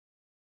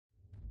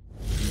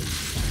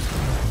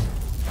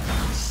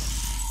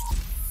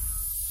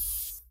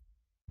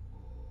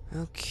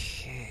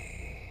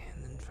Okay,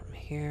 and then from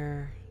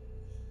here,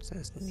 it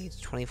says it needs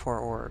 24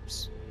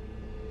 orbs.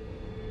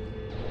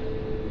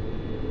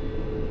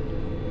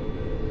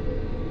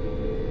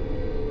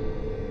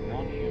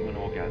 Non-human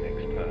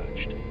organics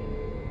purged.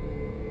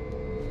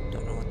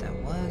 Don't know what that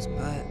was,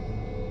 but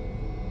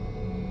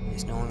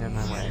it's no longer in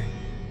my way.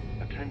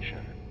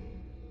 Attention.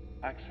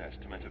 Access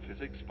to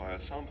metaphysics via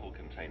sample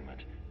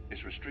containment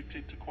is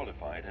restricted to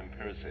qualified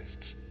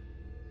empiricists.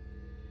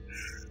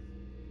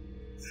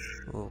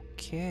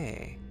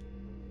 Okay.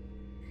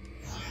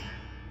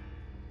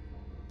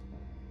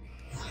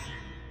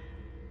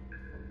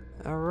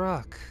 A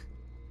rock.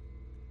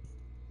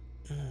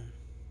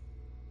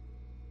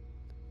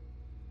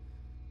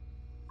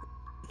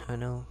 I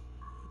know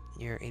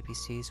your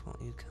APCs,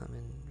 won't you come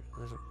and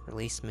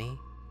release me?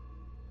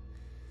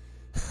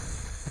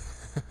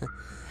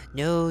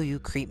 No, you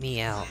creep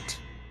me out.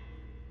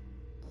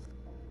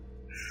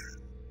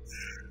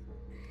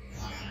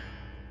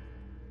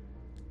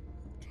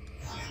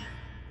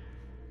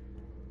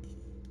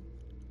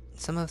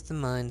 Some of the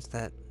minds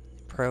that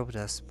probed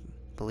us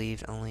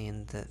believed only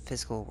in the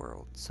physical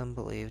world. Some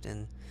believed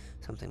in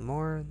something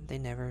more. They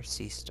never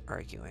ceased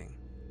arguing.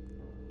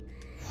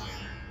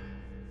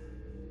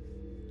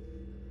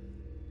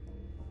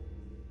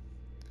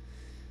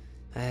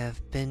 I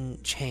have been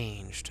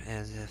changed,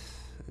 as if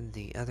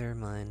the other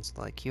minds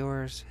like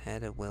yours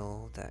had a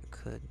will that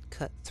could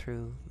cut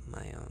through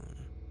my own.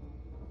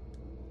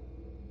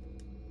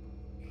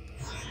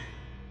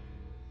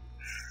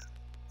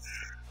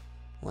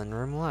 One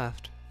room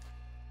left.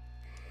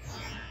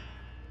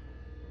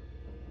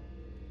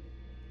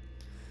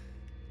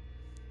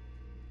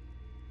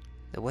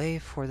 The way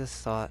for the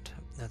thought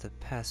of the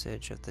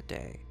passage of the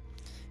day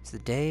is the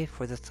day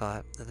for the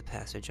thought of the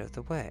passage of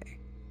the way.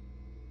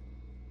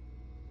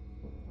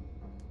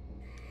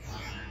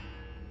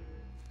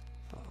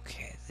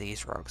 Okay,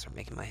 these rocks are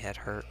making my head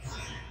hurt.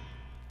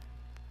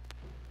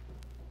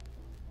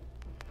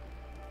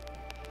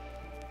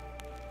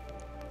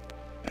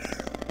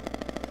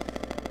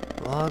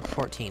 Log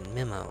 14,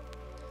 memo.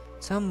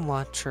 Some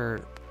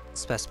Watcher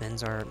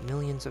specimens are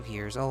millions of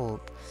years old,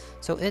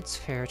 so it's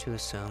fair to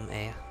assume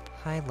a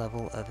high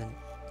level of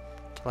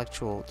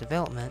intellectual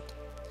development.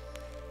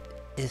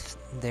 If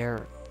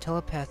they're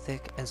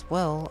telepathic as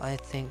well, I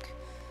think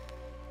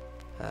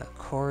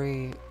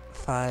Corey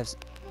 5's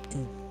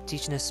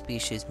indigenous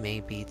species may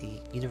be the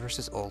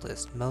universe's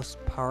oldest,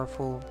 most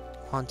powerful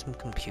quantum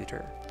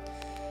computer.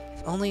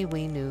 If only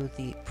we knew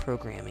the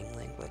programming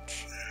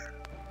language.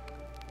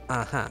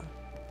 Uh-huh.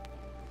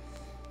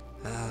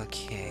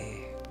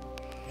 Okay.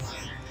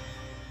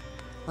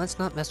 Let's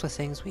not mess with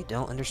things we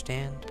don't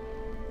understand.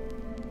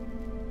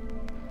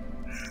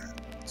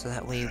 So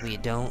that way we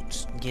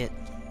don't get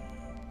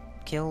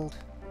killed.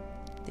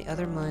 The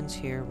other minds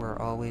here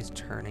were always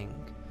turning.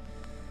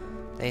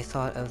 They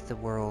thought of the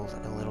world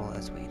a little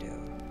as we do.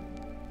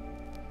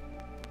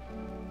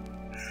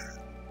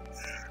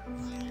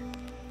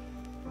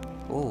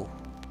 Ooh.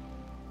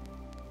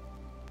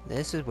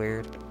 This is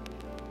weird.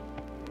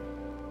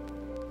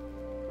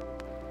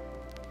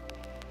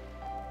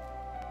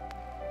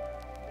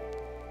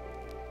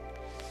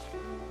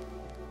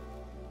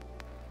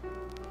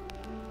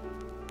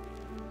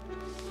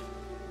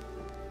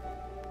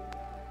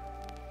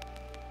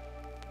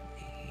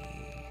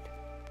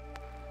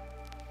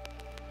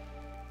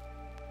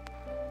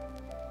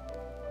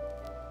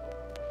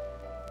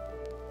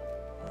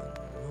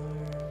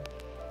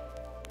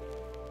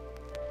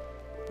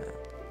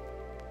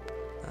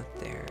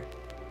 There.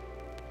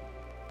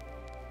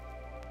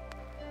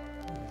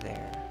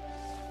 There.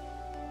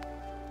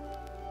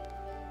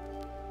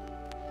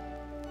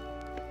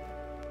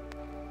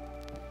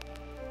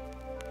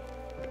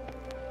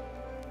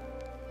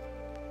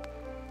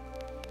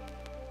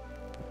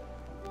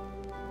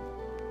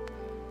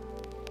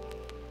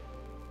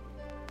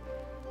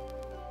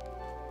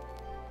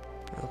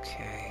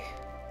 Okay.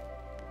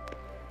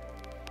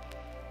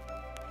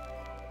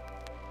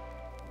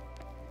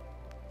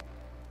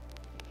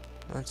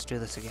 Let's do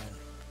this again.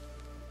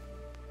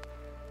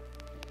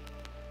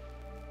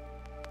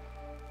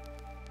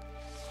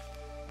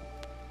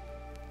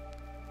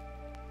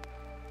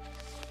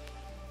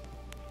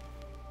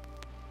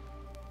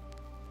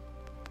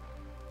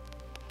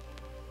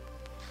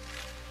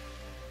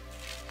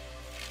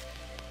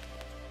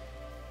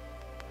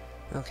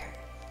 Okay.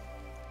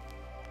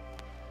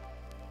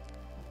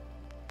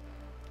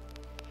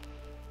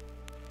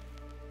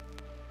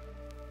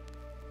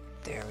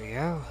 There we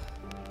go.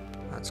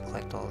 Let's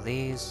collect all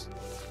these.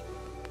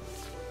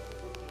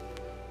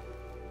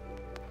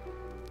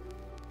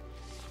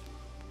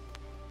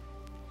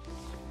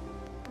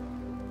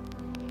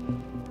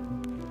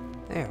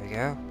 There we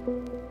go.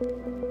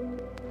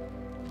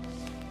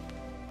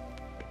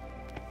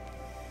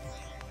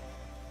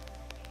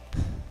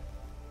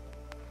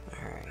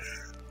 Alright.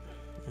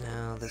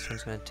 Now this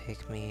one's gonna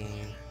take me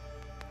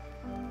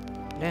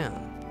down.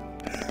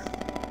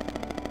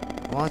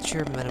 Watch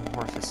your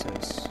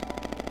metamorphosis.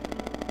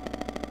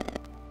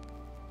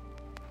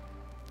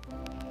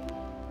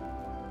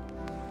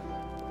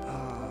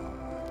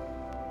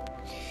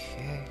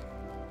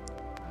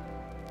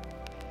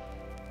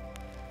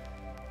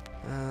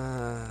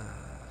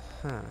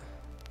 Huh.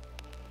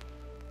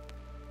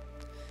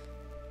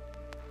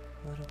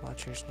 What do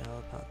watchers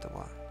know about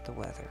the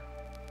weather?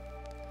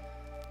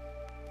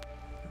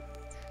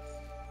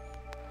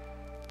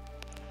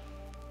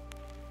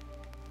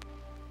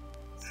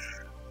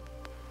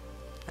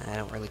 I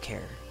don't really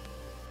care.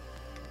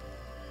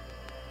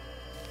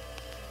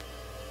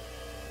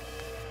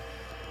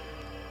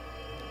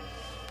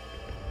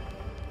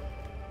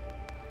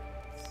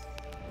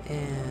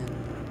 And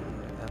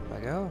up I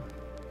go.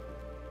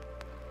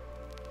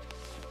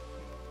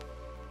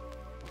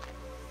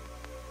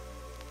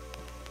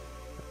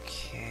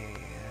 Okay,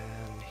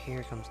 and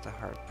here comes the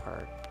hard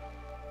part.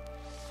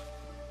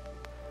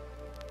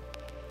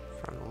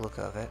 From the look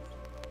of it.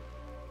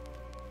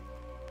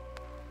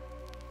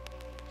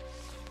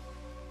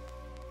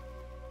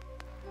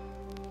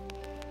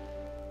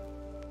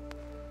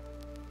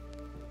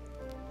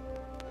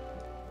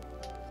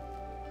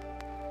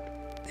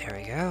 There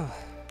we go.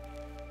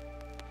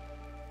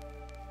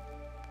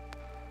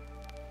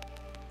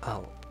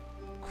 Oh,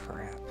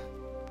 crap.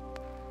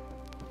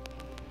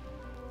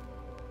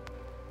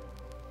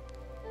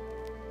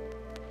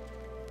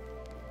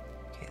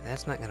 Okay,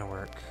 that's not gonna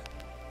work.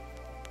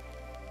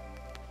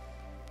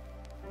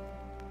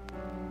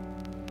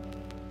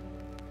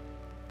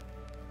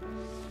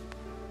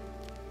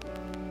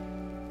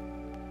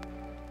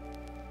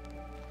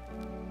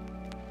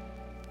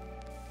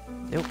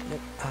 Nope, nope.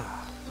 Ah.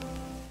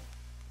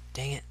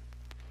 Dang it.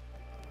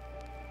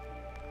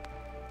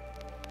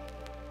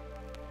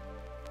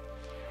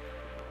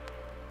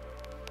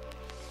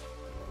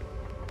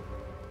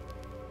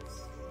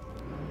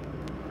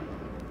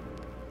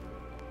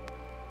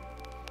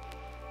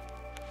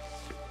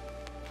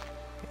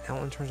 That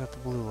one turns out the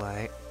blue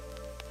light.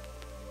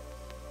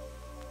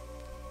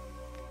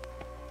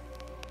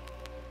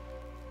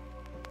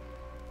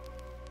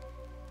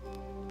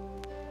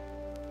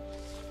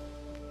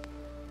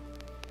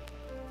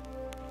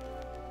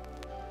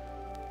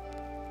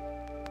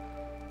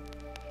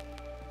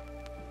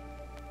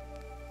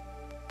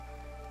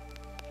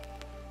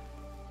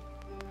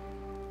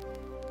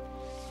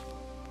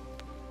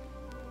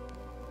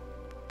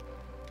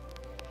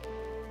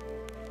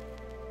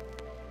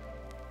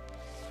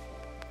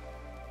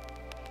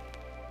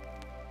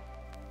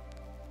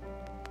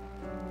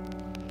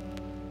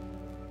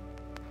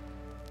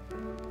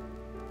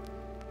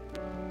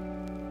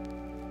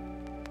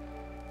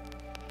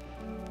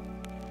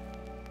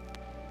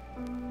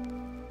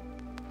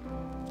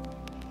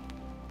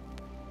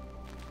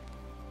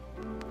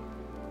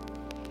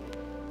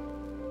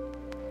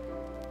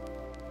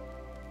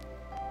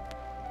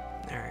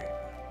 Alright.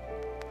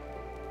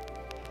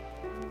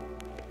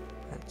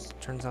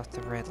 That turns off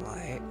the red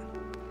light.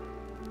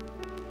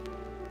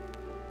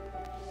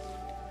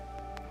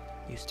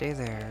 You stay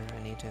there.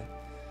 I need to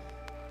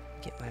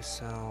get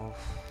myself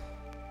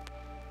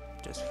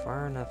just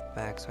far enough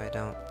back so I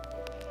don't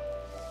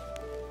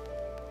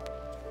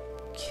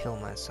kill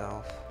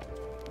myself.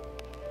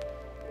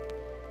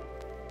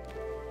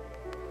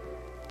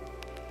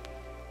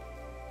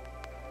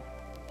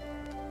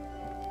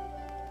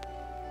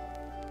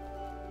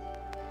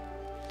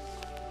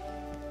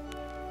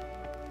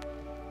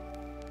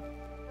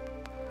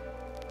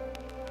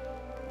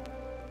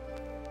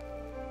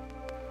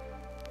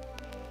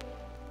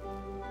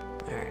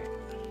 Alright,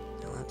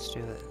 now let's do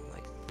it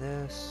like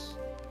this.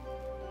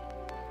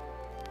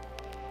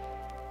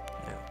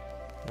 No,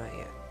 not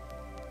yet.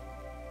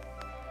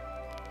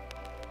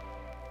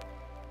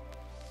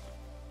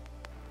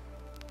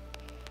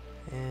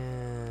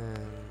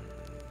 And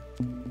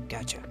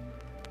gotcha.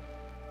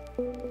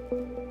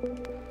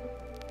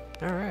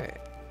 Alright.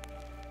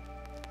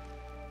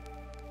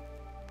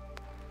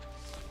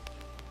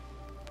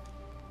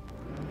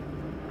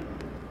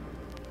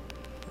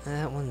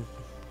 That one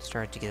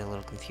started to get a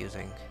little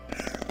confusing.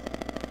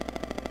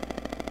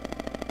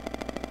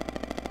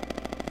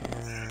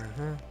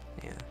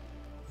 Yeah.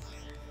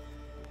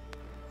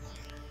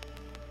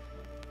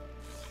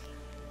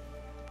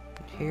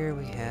 And here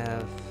we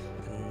have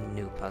a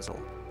new puzzle.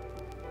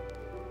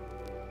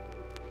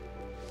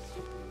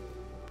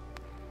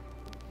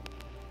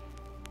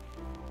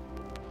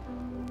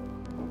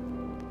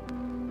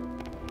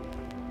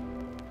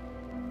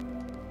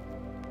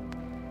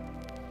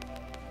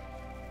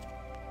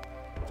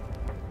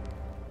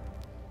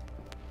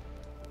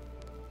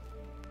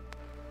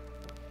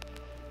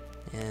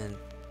 And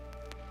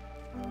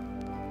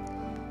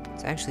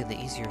it's actually the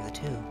easier of the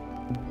two.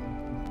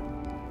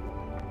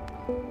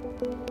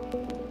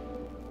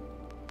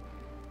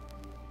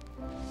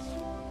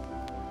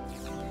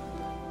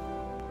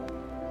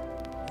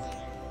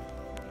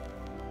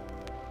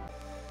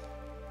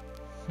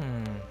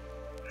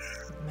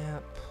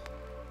 Map.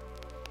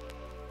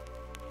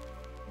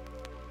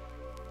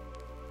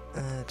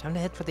 Time to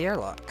head for the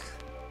airlock.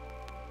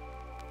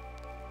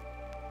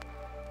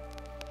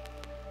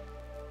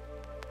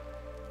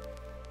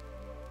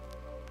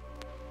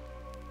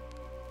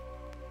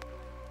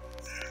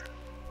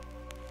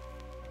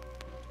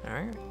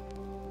 Alright.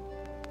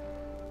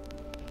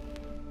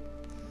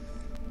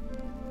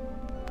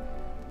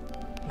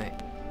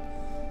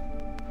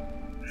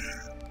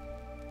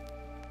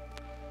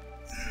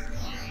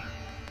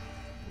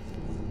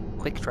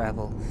 quick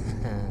travel.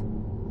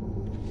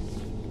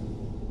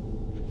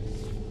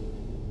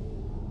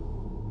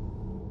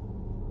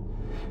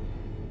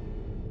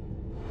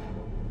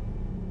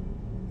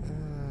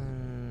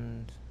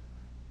 And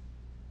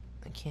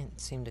I can't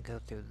seem to go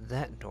through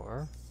that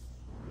door.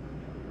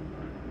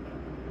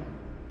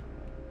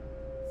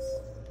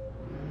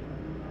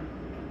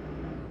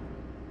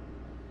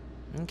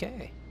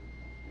 Okay.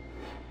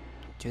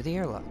 To the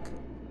airlock.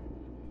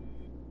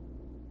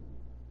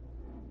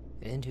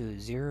 Into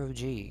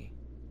 0G.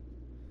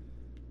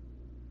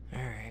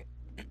 Alright.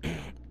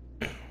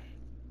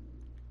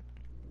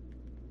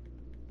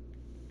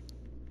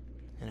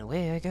 And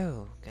away I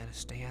go. Gotta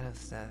stay out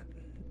of that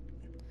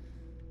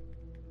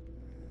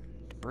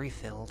debris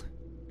field.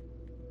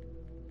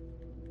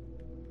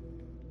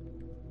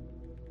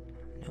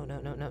 No, no,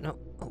 no, no, no.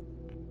 Oh.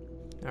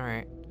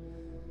 Alright.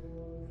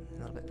 A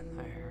little bit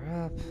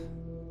higher up.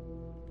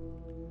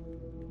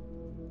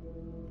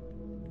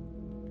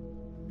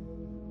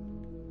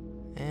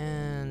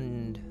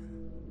 And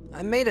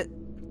I made it!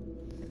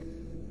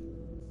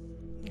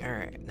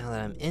 Alright, now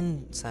that I'm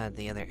inside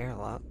the other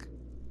airlock,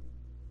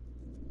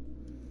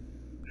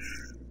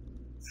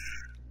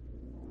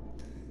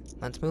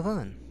 let's move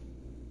on.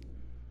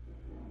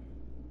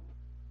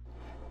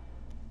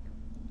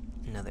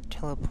 Another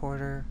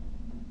teleporter.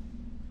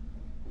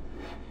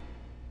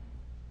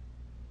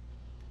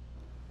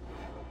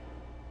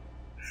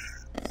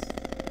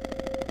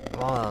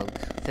 Log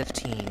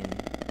 15.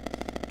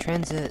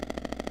 Transit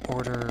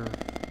order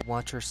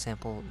Watcher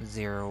sample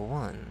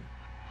 01.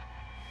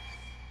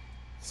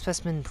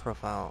 Specimen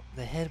profile.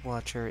 The head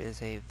watcher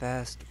is a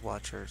vast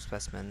watcher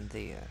specimen,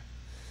 the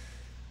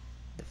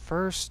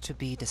first to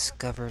be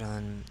discovered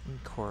on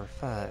Core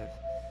 5.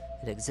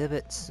 It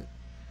exhibits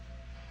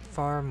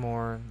far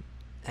more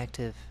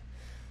active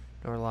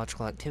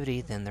neurological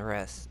activity than the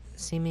rest,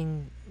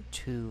 seeming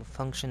to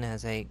function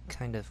as a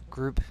kind of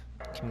group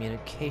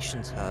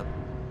communications hub.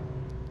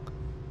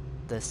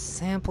 The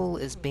sample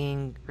is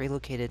being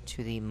relocated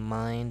to the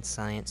Mind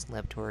Science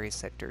Laboratory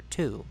Sector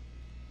 2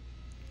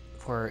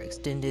 for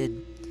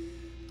extended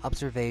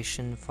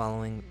observation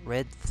following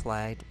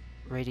red-flagged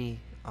radiological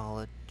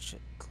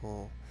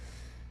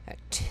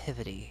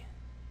activity.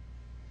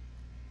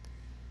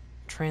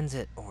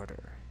 Transit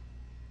order.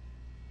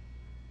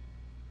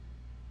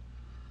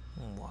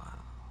 Wow,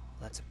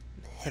 that's a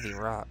heavy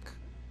rock.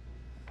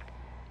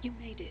 You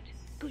made it.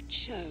 Good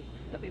show,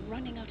 but we're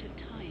running out of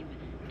time.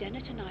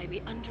 Dennett and I, we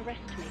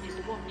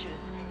underestimated the Watchers.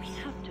 We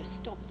have to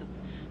stop them.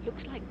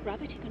 Looks like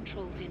gravity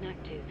control's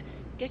inactive.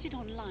 Get it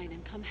online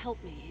and come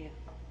help me here.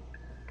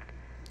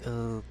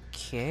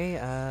 Okay,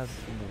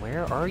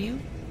 where are you?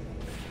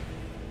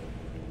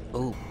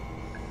 Oh.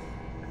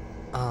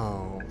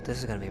 Oh, this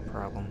is gonna be a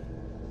problem.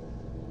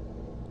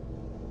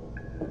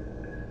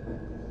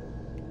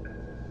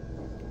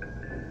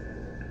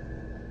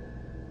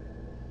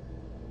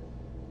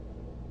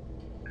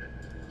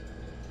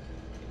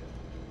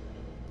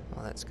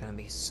 Oh, that's gonna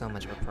be so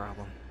much of a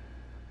problem.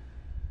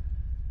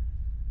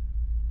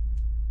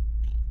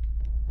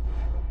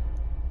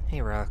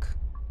 Hey, Rock.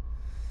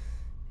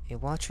 A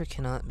watcher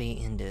cannot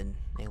be ended.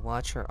 A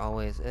watcher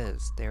always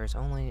is. There is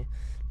only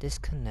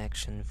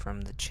disconnection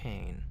from the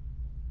chain.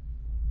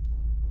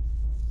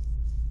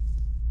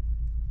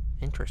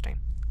 Interesting.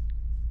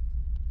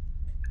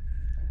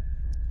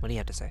 What do you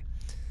have to say?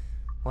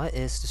 What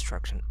is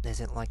destruction? Is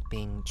it like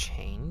being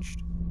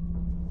changed?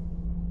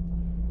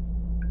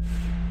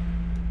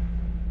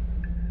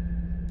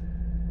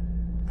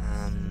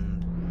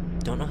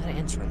 Don't know how to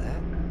answer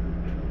that.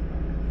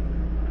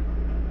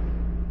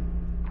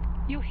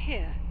 You're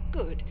here.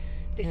 Good.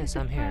 This Yes, is the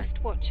I'm here.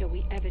 first Watcher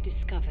we ever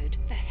discovered.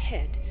 The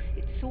head.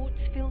 It sorts,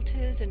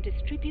 filters, and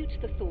distributes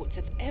the thoughts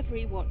of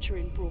every Watcher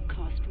in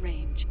broadcast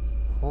range.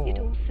 Oh. It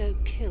also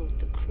killed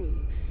the crew.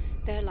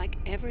 They're like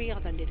every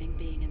other living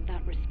being in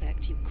that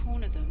respect. You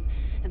corner them,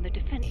 and the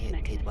defense It did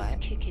mechanisms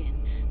what? kick in.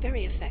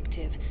 Very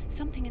effective.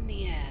 Something in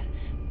the air.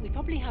 We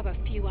probably have a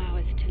few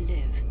hours to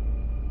live.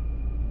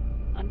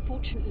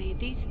 Unfortunately,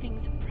 these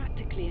things are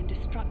practically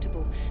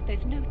indestructible.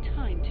 There's no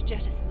time to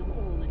jettison them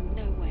all and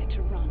nowhere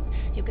to run.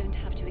 You're going to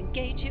have to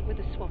engage it with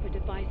a swapper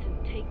device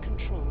and take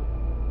control.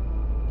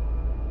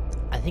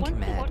 I think you're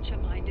Once the mad. Watcher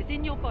mind is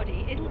in your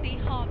body, it'll be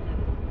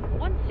harmless.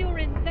 Once you're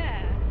in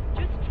there,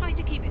 just try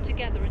to keep it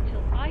together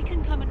until I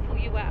can come and pull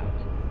you out.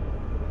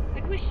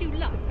 I'd wish you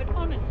luck, but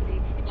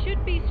honestly, it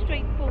should be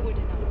straightforward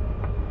enough.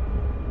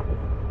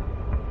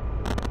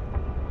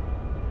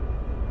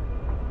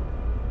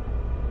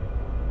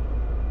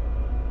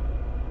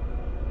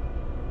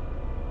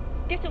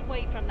 Get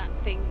away from that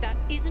thing. That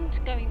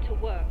isn't going to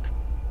work.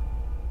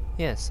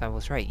 Yes, I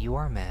was right. You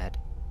are mad.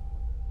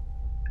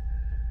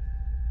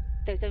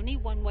 There's only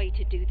one way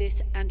to do this,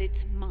 and it's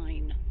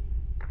mine.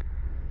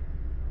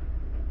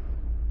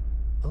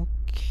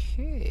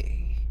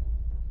 Okay.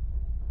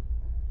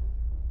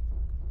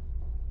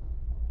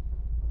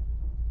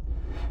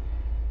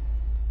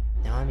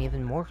 Now I'm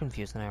even more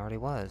confused than I already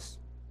was.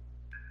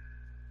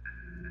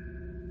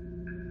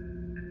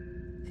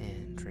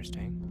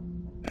 Interesting.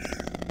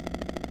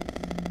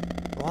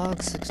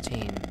 Log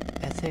 16.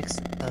 Ethics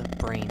of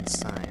Brain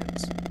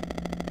Science.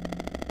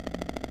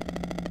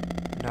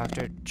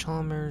 Dr.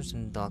 Chalmers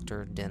and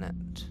Dr.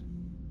 Dennett.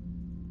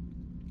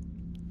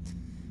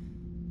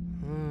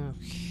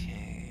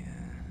 Okay.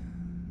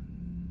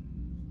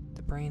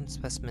 The brain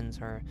specimens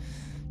are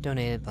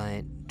donated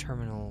by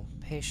terminal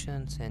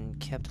patients and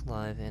kept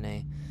alive in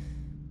a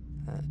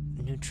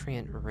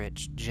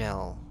nutrient-rich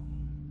gel.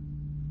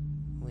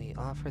 We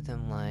offer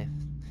them life.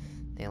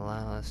 They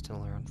allow us to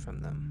learn from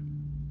them.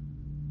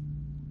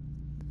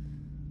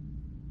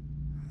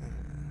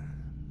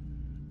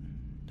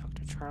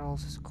 Dr.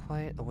 Charles is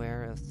quite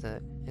aware of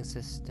the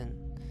existent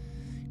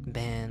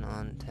ban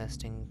on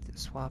testing the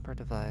swapper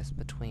device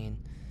between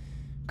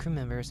crew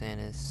members and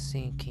is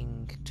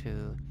seeking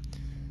to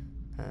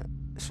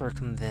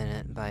circumvent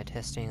it by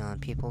testing on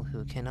people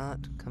who cannot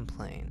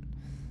complain.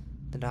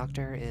 The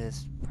doctor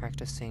is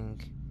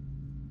practicing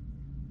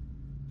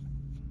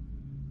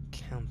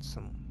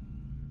counsel.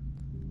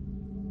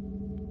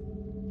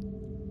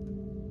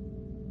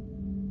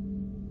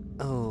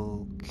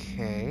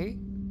 Okay.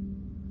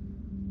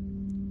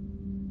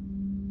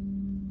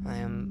 I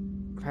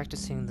am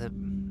practicing the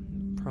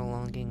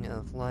prolonging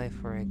of life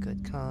for a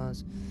good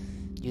cause.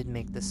 You'd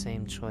make the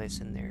same choice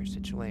in their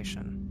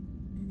situation.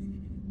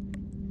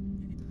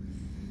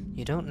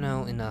 You don't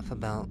know enough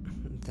about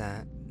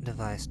that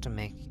device to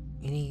make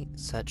any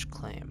such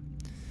claim.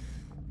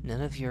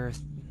 None of your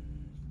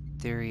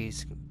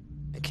theories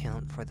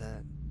account for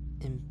the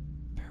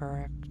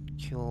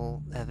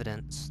empirical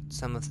evidence.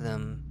 Some of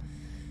them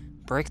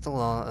break the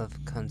law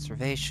of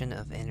conservation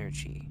of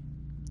energy.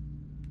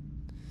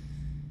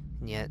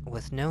 And yet,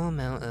 with no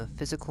amount of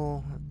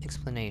physical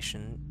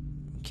explanation,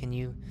 can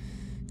you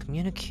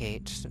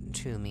communicate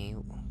to me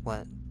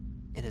what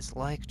it is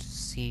like to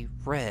see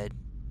red,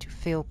 to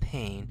feel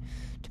pain,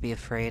 to be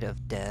afraid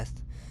of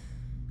death?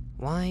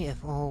 Why,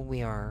 if all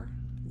we are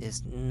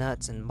is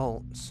nuts and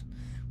bolts,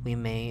 we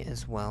may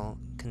as well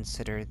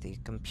consider the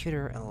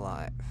computer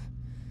alive.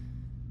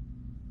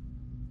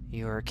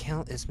 Your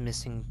account is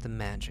missing the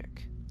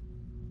magic.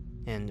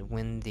 And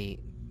when the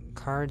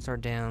cards are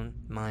down,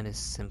 mine is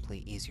simply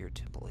easier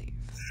to believe.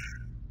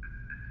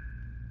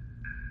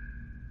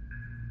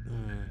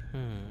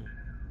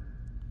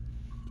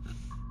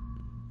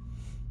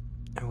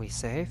 Are we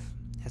safe?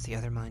 Has the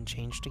other mind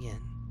changed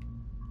again?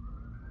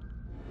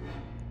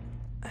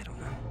 I don't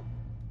know.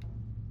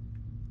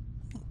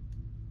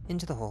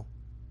 Into the hole.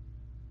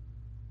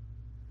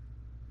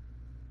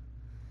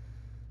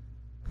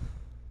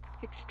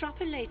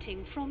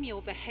 Extrapolating from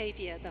your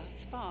behavior thus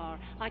far,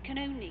 I can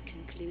only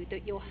conclude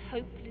that you're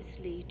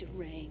hopelessly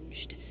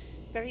deranged.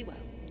 Very well.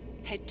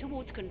 Head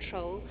towards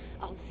control.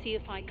 I'll see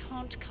if I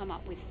can't come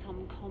up with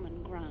some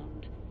common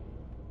ground.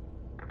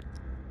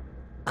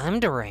 I'm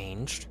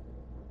deranged.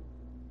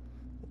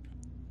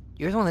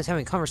 You're the one that's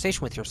having a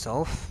conversation with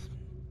yourself.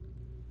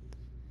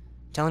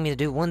 Telling me to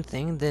do one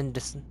thing, then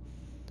just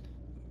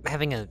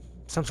having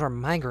some sort of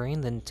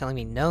migraine, then telling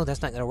me, no,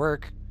 that's not gonna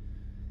work.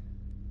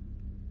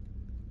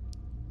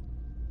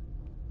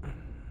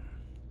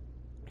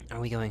 Are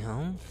we going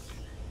home?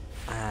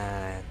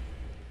 I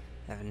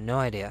have no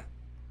idea.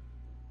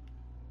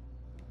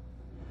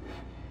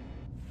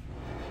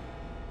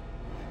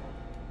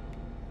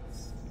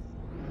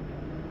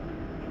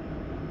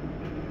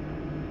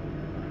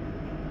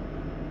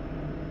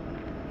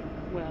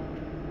 Well,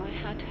 I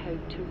had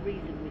hoped to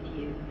reason with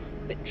you,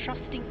 but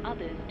trusting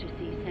others to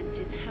see sense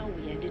is how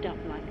we ended up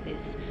like this.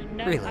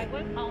 No, Really? I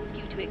won't ask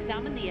you to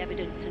examine the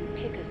evidence and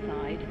pick a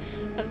side,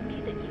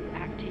 only that you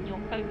act in your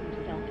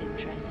own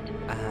self-interest.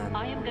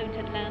 I am going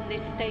to land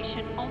this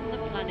station on the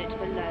planet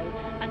below.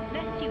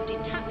 Unless you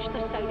detach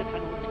the solar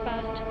panels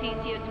first,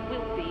 Theseus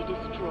will be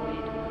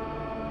destroyed.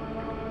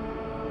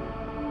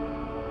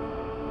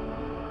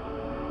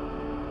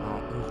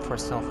 Well, for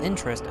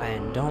self-interest, I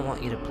don't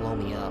want you to blow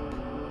me up.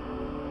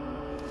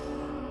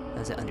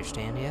 Does it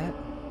understand yet?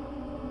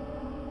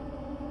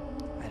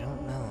 I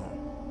don't know.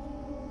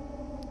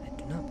 I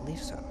do not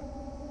believe so.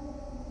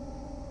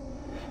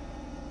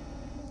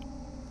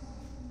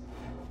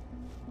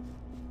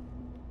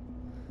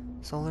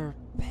 Solar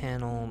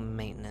panel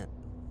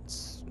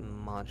maintenance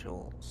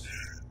modules.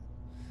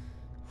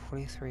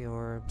 43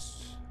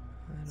 orbs.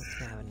 I don't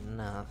think I have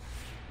enough.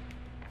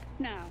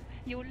 Now,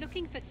 you're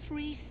looking for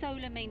 3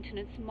 solar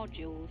maintenance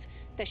modules.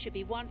 There should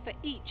be one for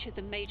each of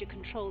the major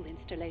control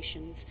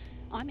installations.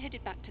 I'm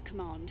headed back to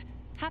command.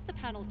 Have the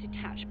panel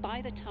detached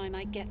by the time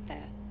I get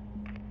there.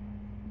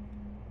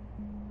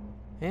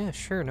 Yeah,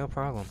 sure, no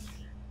problem.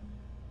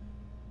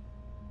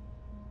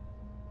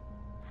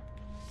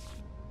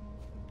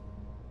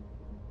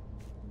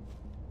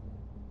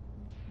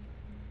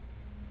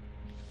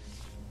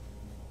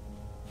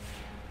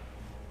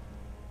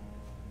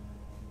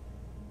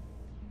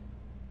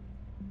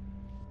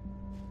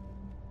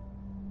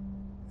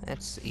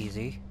 That's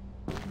easy.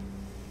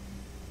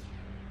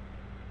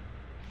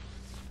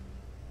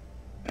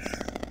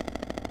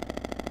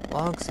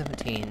 Log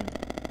 17.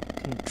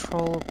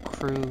 Control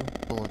Crew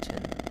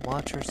Bulletin.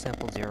 Watcher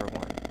Sample 01.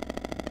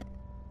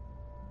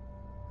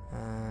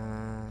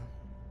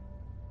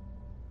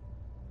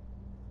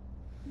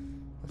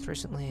 was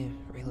recently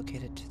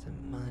relocated to the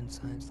Mine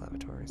Science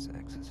Laboratories to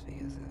access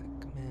via the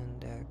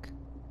command deck.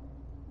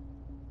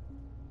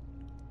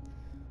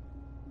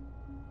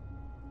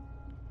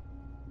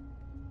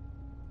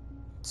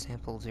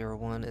 Sample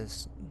 01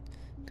 is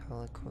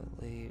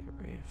colloquially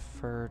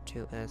referred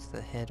to as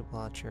the head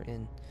watcher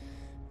in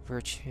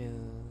virtue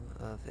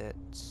of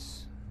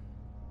its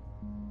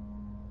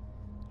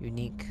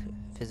unique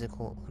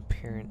physical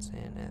appearance,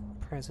 and at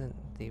present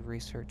the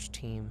research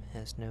team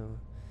has no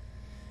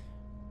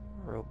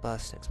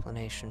robust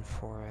explanation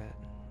for it.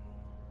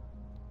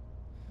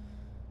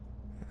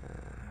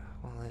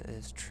 While it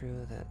is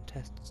true that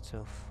tests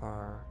so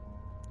far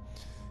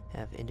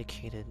have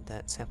indicated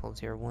that Sample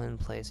 01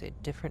 plays a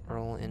different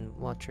role in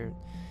Watcher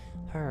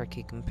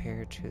hierarchy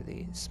compared to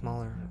the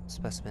smaller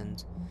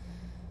specimens,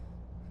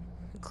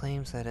 it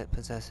claims that it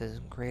possesses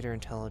greater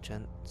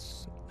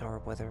intelligence,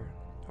 or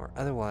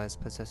otherwise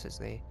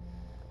poses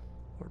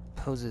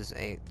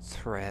a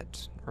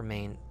threat,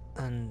 remain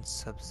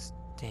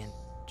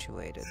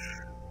unsubstantiated.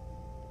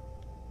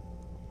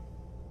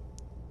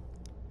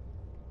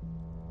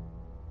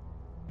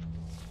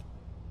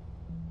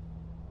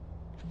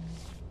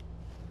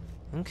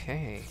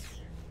 Okay.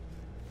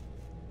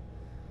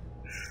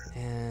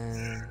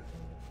 And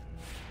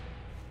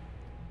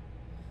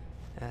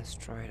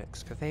asteroid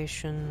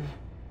excavation.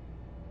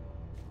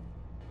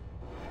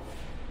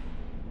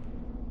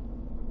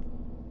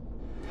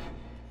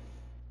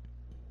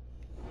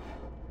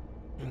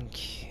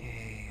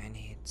 Okay, I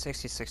need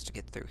 66 to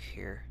get through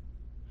here.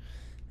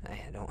 I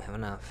don't have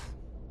enough.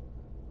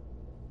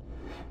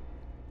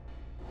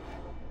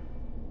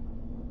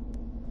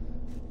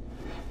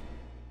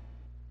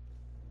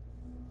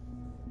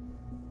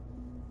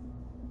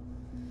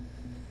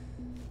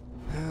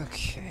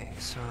 Okay,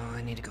 so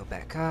I need to go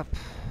back up.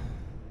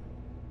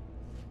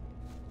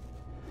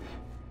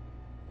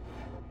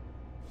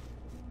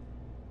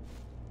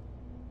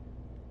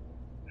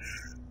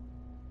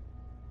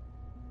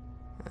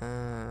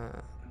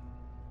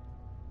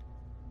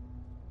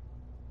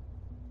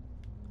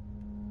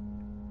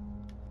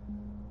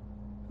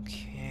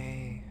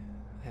 Okay,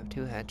 I have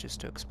 2 hatches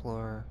to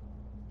explore.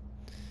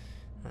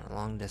 A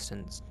long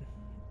distance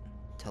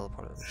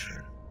teleporter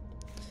machine.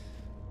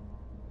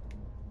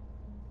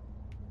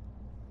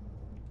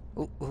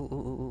 Ooh, ooh, ooh,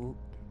 ooh, ooh.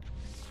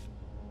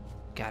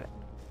 Got it.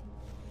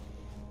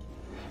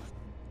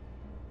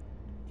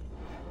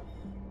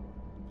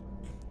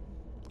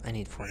 I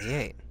need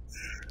 48.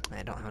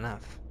 I don't have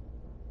enough.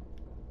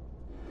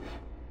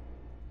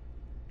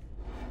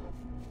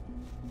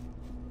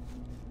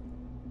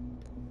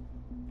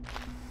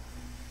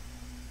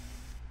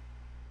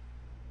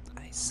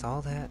 I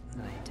saw that,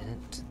 and I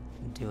didn't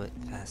do it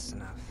fast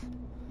enough.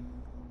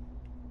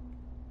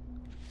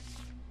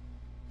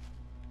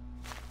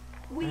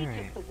 We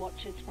took the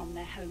Watchers from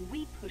their home.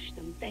 We pushed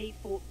them. They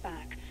fought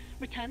back.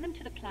 Return them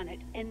to the planet.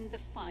 End the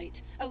fight.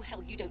 Oh,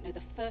 hell, you don't know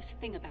the first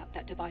thing about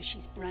that device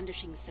she's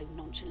brandishing so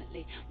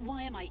nonchalantly.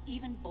 Why am I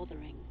even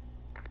bothering?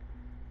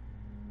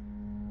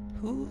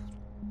 Who?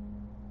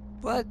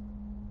 What?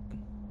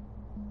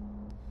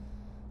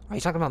 Are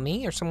you talking about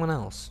me or someone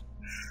else?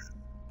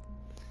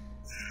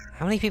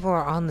 How many people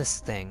are on this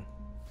thing?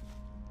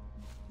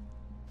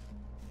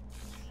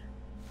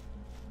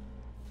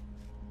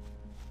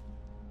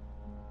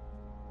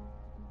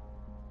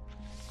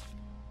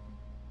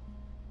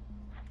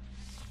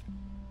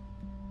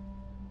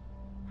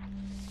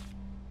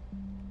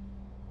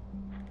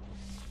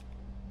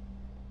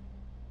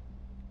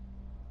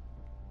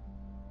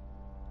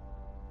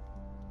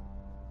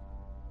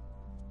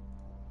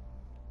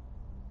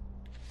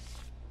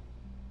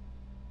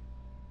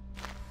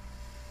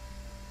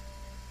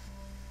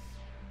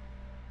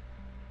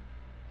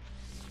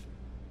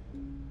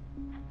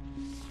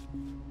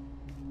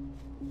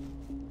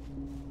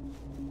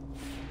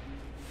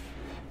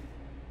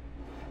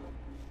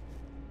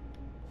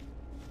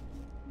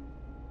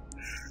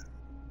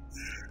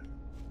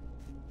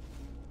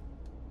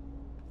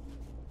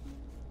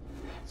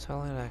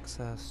 Solid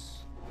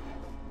access.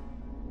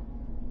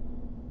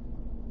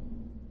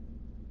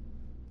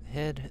 The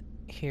head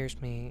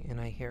hears me,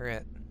 and I hear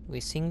it. We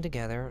sing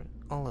together,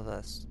 all of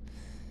us,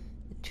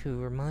 to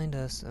remind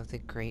us of the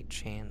great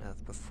chain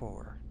of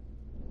before.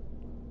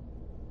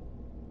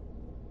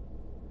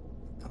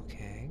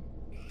 Okay.